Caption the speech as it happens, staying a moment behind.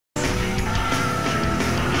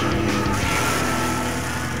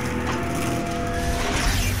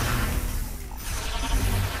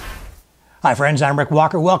Hi friends, I'm Rick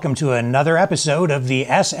Walker. Welcome to another episode of the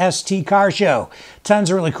SST Car Show. Tons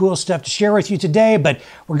of really cool stuff to share with you today, but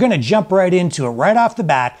we're going to jump right into it right off the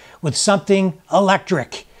bat with something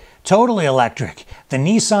electric. Totally electric. The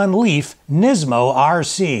Nissan LEAF NISMO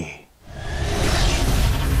RC.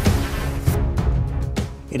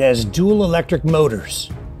 It has dual electric motors.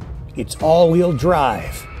 It's all-wheel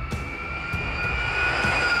drive.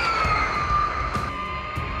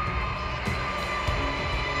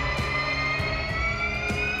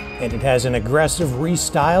 And it has an aggressive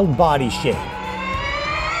restyled body shape.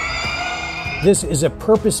 This is a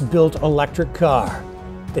purpose-built electric car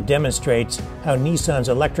that demonstrates how Nissan's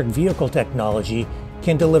electric vehicle technology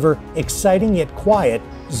can deliver exciting yet quiet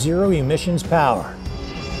zero-emissions power.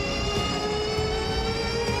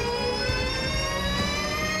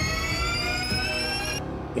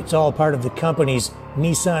 It's all part of the company's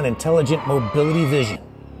Nissan Intelligent Mobility vision.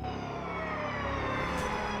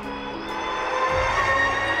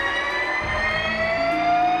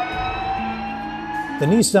 The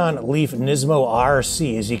Nissan LEAF NISMO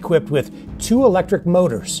RC is equipped with two electric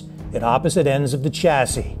motors at opposite ends of the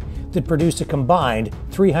chassis that produce a combined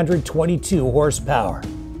 322 horsepower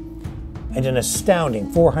and an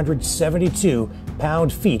astounding 472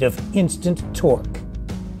 pound-feet of instant torque.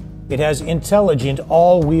 It has intelligent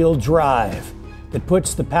all-wheel drive that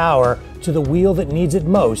puts the power to the wheel that needs it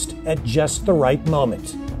most at just the right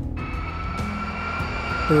moment.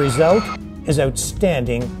 The result is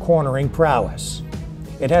outstanding cornering prowess.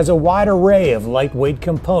 It has a wide array of lightweight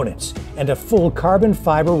components and a full carbon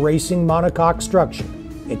fiber racing monocoque structure.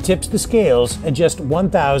 It tips the scales at just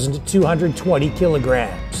 1,220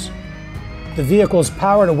 kilograms. The vehicle's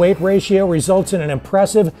power-to-weight ratio results in an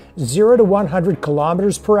impressive 0 to 100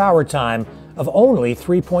 kilometers per hour time of only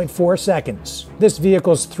 3.4 seconds. This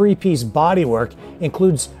vehicle's three-piece bodywork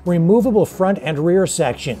includes removable front and rear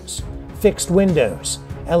sections, fixed windows,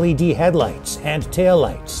 LED headlights and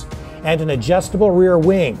taillights, and an adjustable rear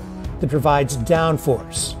wing that provides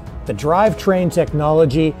downforce. The drivetrain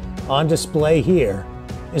technology on display here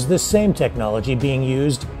is the same technology being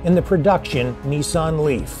used in the production Nissan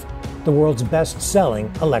LEAF, the world's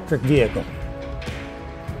best-selling electric vehicle.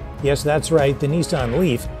 Yes, that's right, the Nissan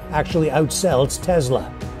LEAF actually outsells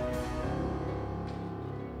Tesla.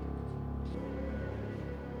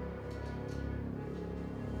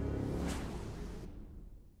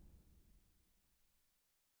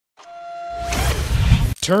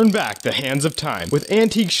 Turn back the hands of time with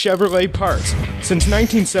antique Chevrolet parts. Since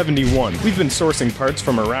 1971, we've been sourcing parts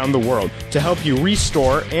from around the world to help you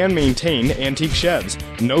restore and maintain antique Chevs.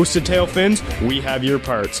 Nose to tail fins, we have your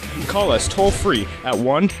parts. Call us toll free at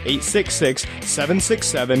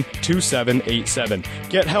 1-866-767-2787.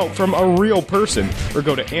 Get help from a real person or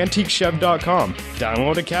go to antiquechev.com.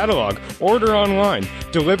 Download a catalog, order online,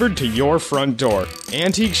 delivered to your front door.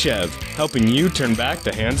 Antique Chev, helping you turn back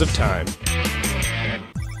the hands of time.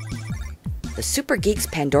 The Super Geeks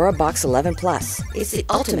Pandora Box 11 Plus is the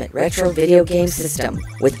ultimate retro video game system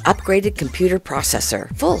with upgraded computer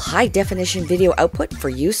processor, full high-definition video output for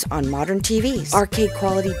use on modern TVs,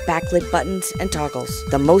 arcade-quality backlit buttons and toggles,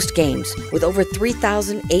 the most games with over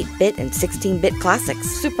 3,000 8-bit and 16-bit classics,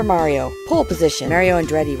 Super Mario, Pole Position, Mario &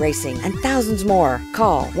 Andretti Racing, and thousands more.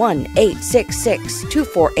 Call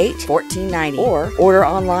 1-866-248-1490 or order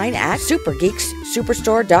online at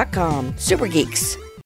supergeeksuperstore.com. Super Geeks.